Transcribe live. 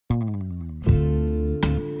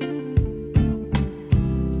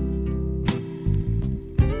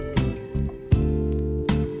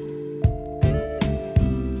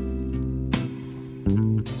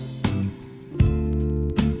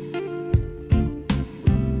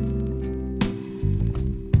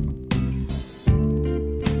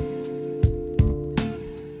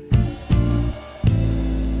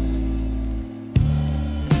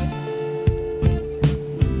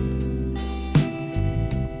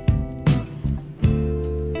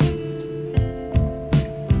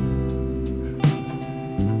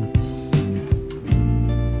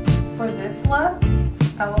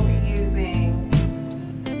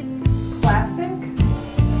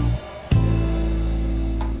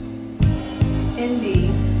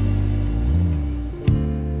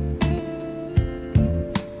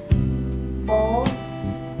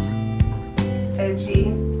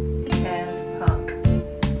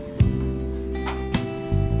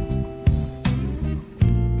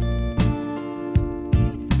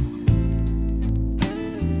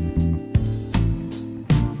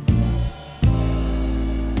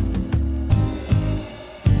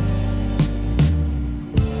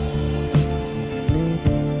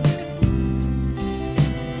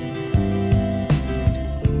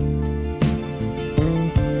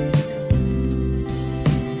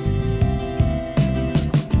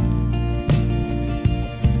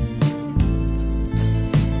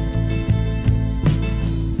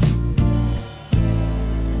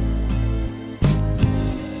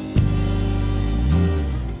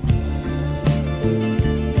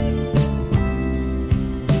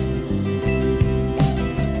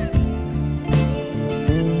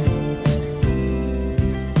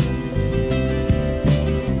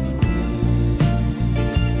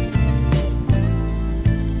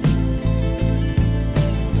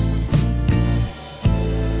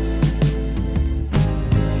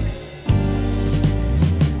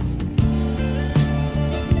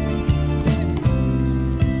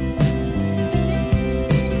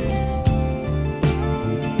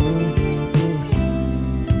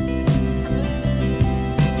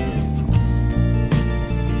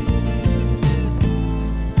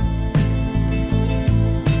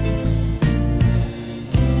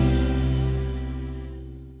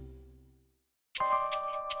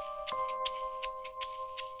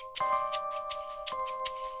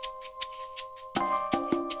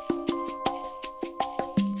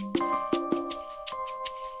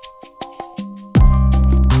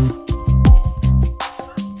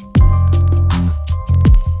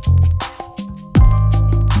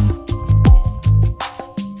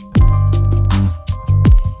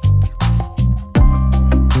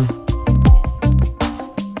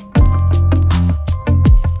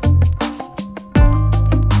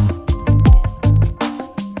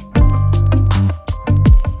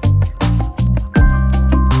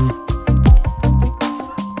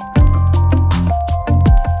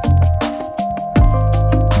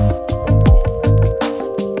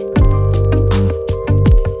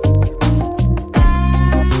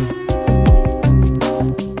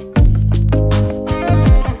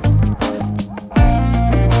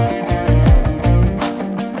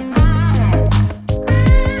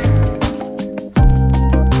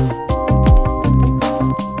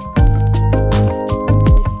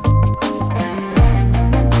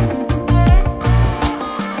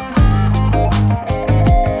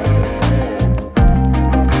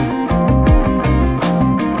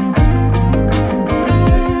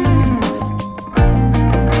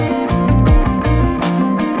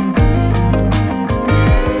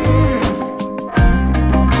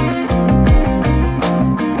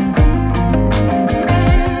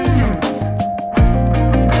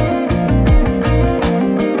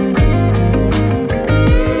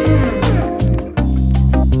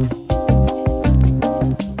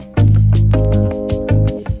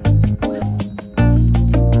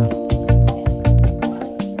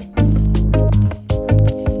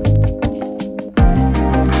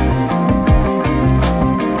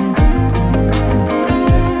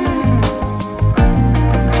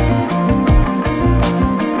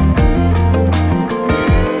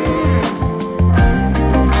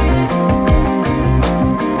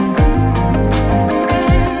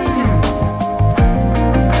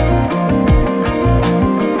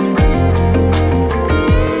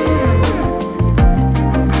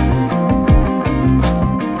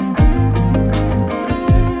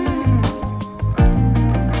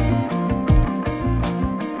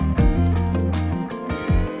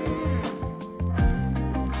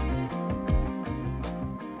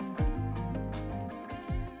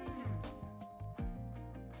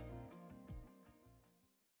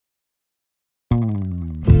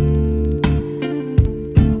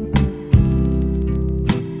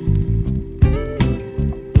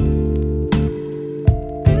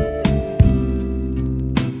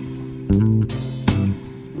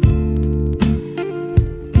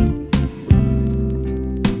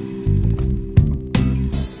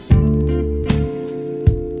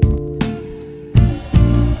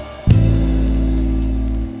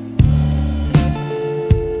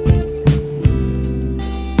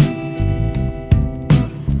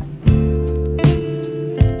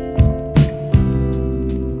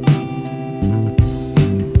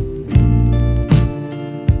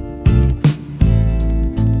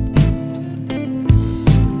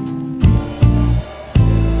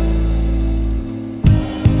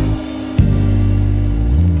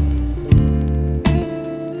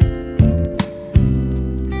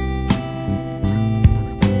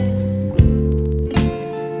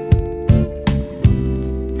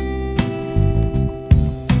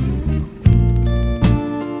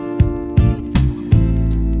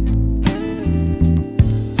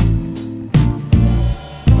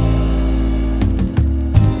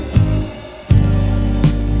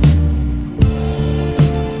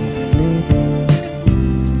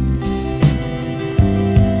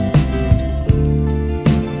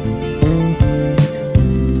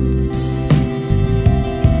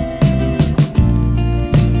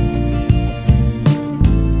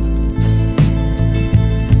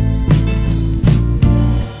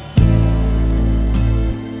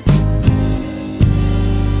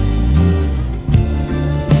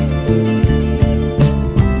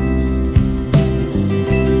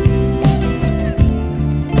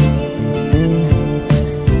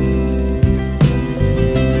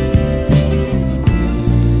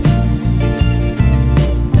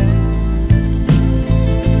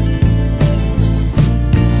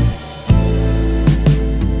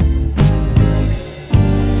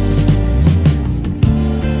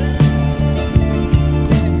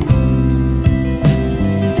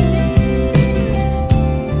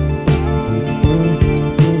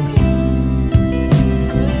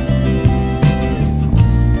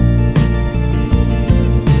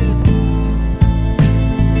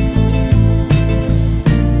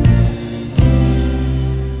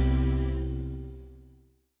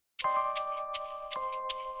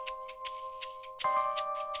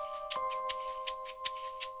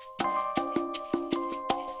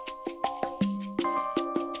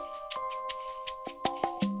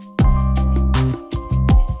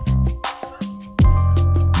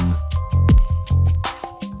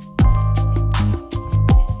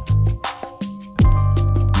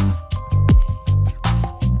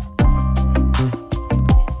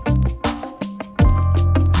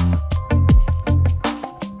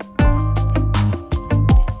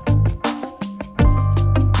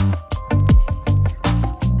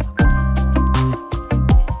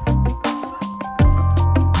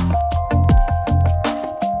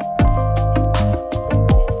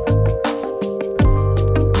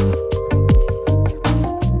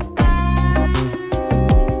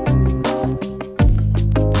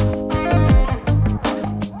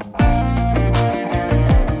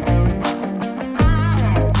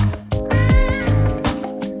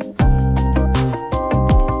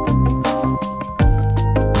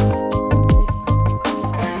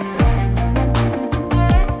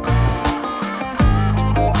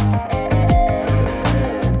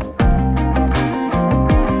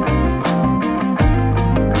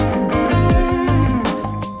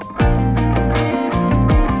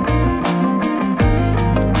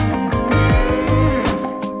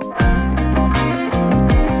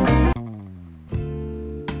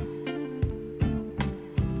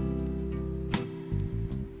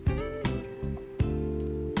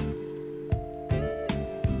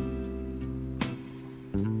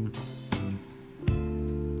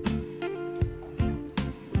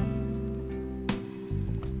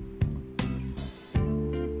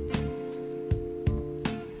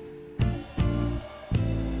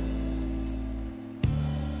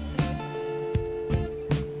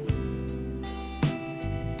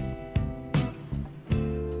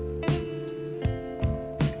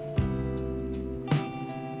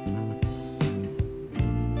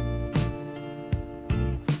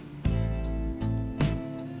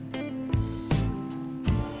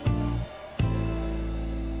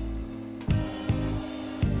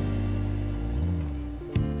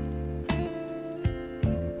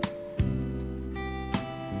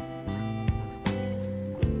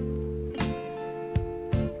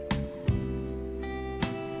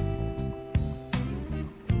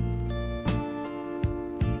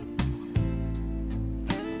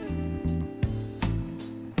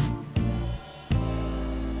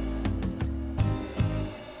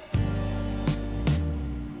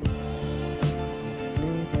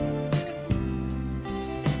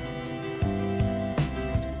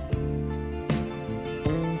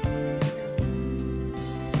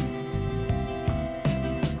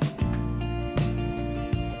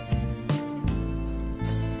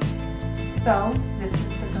So this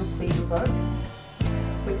is the complete look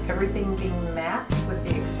with everything being matte with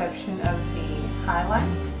the exception of the highlight.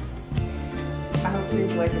 I hope you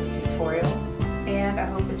enjoyed this tutorial, and I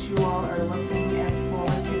hope that you all are looking as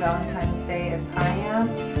forward to Valentine's Day as I am.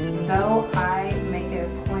 Though I make it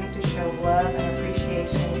a point to show love and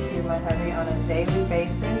appreciation to my hubby on a daily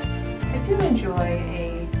basis, I do enjoy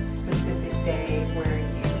a specific day where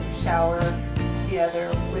you shower the other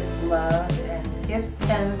with love and gifts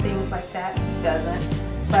and things like that. He doesn't,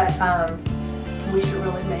 but we should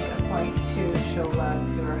really make a point to show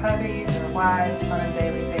love to our hubbies and our wives on a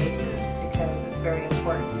daily basis because it's very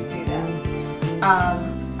important to do that.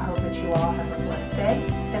 I hope that you all have a blessed day,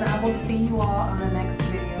 and I will see you all on the next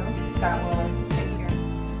video. God willing.